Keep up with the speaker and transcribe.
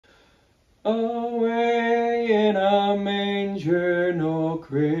Away in a manger, no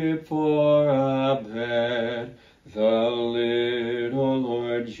crib for a bed, the little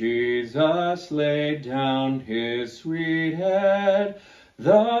Lord Jesus laid down his sweet head.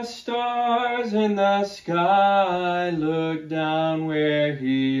 The stars in the sky looked down where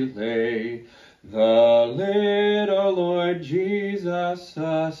he lay, the little Lord Jesus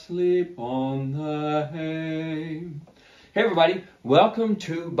asleep on the hay. Hey everybody, welcome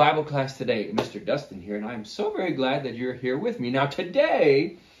to Bible class today. Mr. Dustin here, and I'm so very glad that you're here with me. Now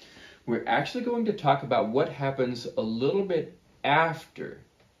today, we're actually going to talk about what happens a little bit after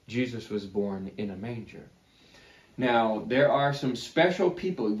Jesus was born in a manger. Now, there are some special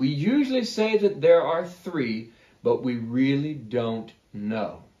people. We usually say that there are three, but we really don't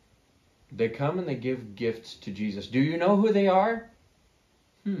know. They come and they give gifts to Jesus. Do you know who they are?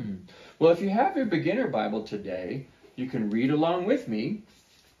 Well, if you have your beginner Bible today, you can read along with me,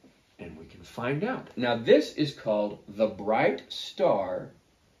 and we can find out. Now, this is called The Bright Star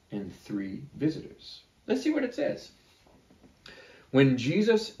and Three Visitors. Let's see what it says. When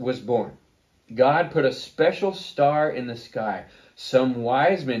Jesus was born, God put a special star in the sky. Some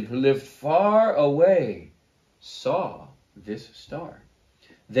wise men who lived far away saw this star.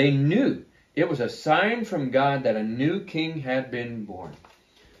 They knew it was a sign from God that a new king had been born.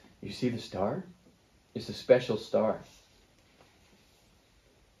 You see the star? It's a special star.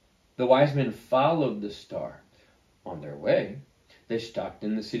 The wise men followed the star. On their way, they stopped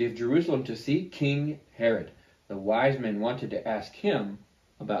in the city of Jerusalem to see King Herod. The wise men wanted to ask him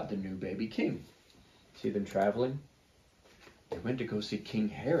about the new baby king. See them traveling? They went to go see King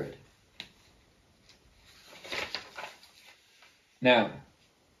Herod. Now,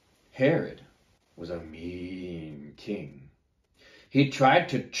 Herod was a mean king. He tried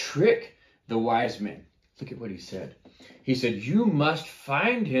to trick the wise men. Look at what he said. He said, "You must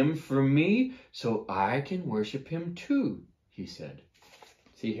find him for me so I can worship him too," he said.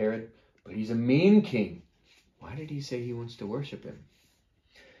 See, Herod? But he's a mean king. Why did he say he wants to worship him?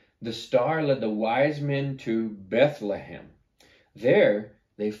 The star led the wise men to Bethlehem. There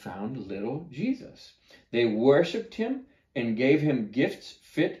they found little Jesus. They worshipped him and gave him gifts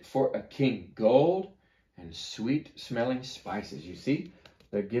fit for a king, gold and sweet-smelling spices. You see,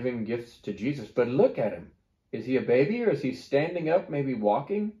 they're giving gifts to Jesus. But look at him. Is he a baby, or is he standing up, maybe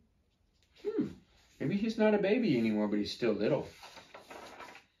walking? Maybe he's not a baby anymore, but he's still little.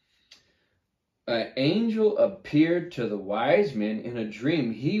 An angel appeared to the wise men in a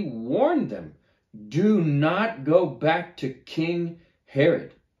dream. He warned them, "Do not go back to King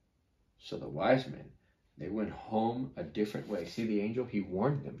Herod." So the wise men, they went home a different way. See the angel? He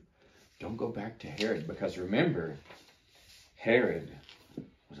warned them, don't go back to Herod, because remember, Herod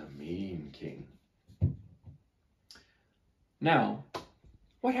was a mean king. Now,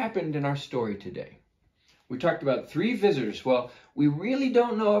 what happened in our story today? We talked about three visitors. Well, we really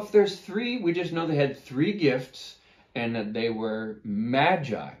don't know if there's three. We just know they had three gifts and that they were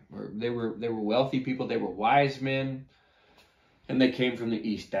magi, or they were wealthy people. They were wise men, and they came from the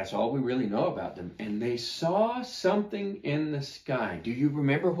east. That's all we really know about them. And they saw something in the sky. Do you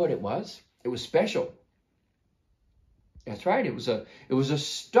remember what it was? It was special. That's right. It was a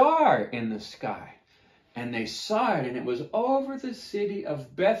star in the sky. And they saw it, and it was over the city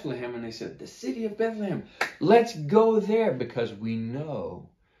of Bethlehem. And they said, "The city of Bethlehem, let's go there," because we know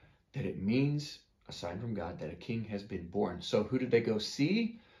that it means a sign from God that a king has been born. So who did they go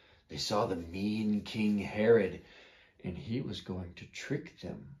see? They saw the mean King Herod, and he was going to trick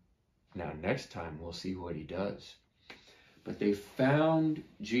them. Now, next time, we'll see what he does. But they found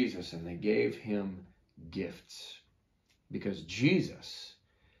Jesus, and they gave him gifts, because Jesus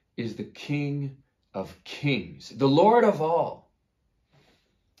is the King of kings, the Lord of all.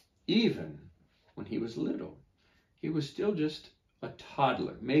 Even when he was little, he was still just a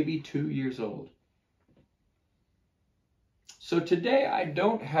toddler, maybe 2 years old. So today I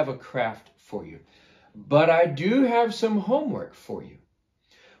don't have a craft for you, but I do have some homework for you.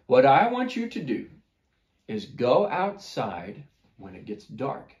 What I want you to do is go outside when it gets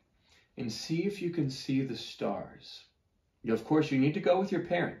dark and see if you can see the stars. Of course, you need to go with your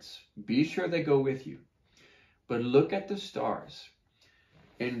parents. Be sure they go with you. But look at the stars.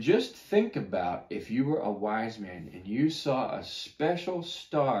 And just think about if you were a wise man and you saw a special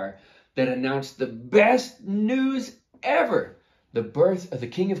star that announced the best news ever, the birth of the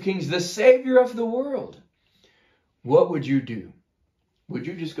King of Kings, the Savior of the world. What would you do? Would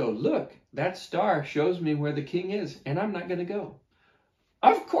you just go, "Look, that star shows me where the king is, and I'm not going to go"?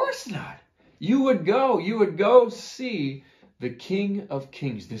 Of course not. You would go see the King of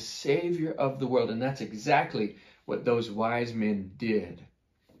Kings, the Savior of the world. And that's exactly what those wise men did.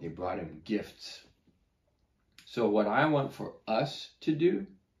 They brought him gifts. So what I want for us to do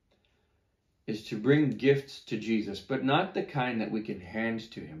is to bring gifts to Jesus, but not the kind that we can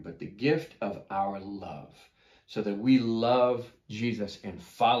hand to him, but the gift of our love, so that we love Jesus and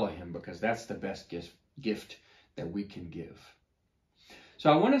follow him, because that's the best gift that we can give.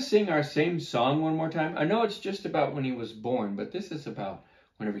 So I want to sing our same song one more time. I know it's just about when he was born, but this is about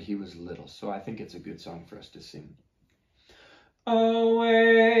whenever he was little. So I think it's a good song for us to sing.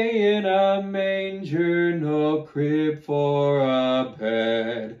 Away in a manger, no crib for a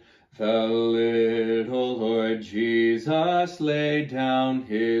bed, the little Lord Jesus laid down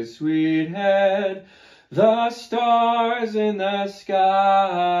his sweet head. The stars in the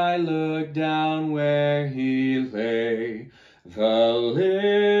sky looked down where he lay, the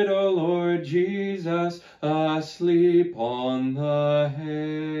little Lord Jesus asleep on the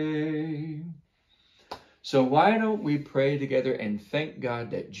hay. So why don't we pray together and thank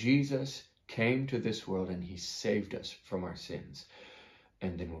God that Jesus came to this world and he saved us from our sins.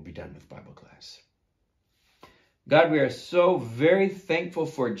 And then we'll be done with Bible class. God, we are so very thankful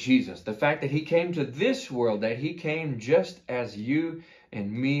for Jesus. The fact that he came to this world, that he came just as you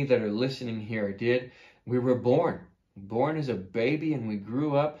and me that are listening here did. We were born as a baby, and we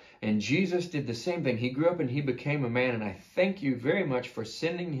grew up. And Jesus did the same thing. He grew up and he became a man. And I thank you very much for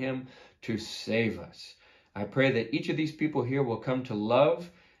sending him to save us. I pray that each of these people here will come to love,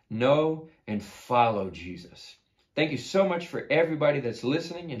 know, and follow Jesus. Thank you so much for everybody that's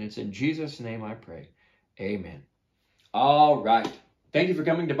listening, and it's in Jesus' name I pray. Amen. All right. Thank you for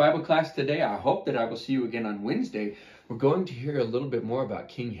coming to Bible class today. I hope that I will see you again on Wednesday. We're going to hear a little bit more about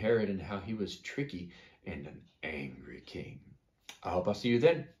King Herod and how he was tricky and an angry king. I hope I'll see you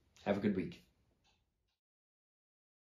then. Have a good week.